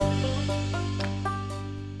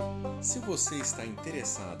Se você está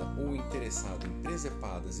interessada ou interessado em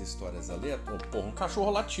presepadas e histórias aleatórias... Porra, um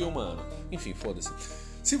cachorro latiu, mano. Enfim, foda-se.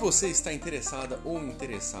 Se você está interessada ou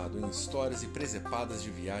interessado em histórias e presepadas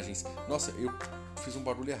de viagens... Nossa, eu fiz um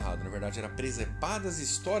barulho errado. Na verdade, era presepadas e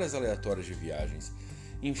histórias aleatórias de viagens.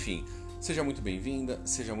 Enfim, seja muito bem-vinda,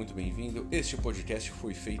 seja muito bem-vindo. Este podcast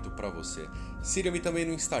foi feito para você. Siga-me também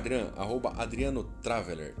no Instagram, @Adriano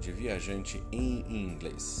Traveler, de viajante em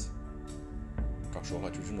inglês. O cachorro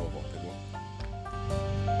latiu de novo, ó,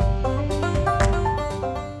 pegou?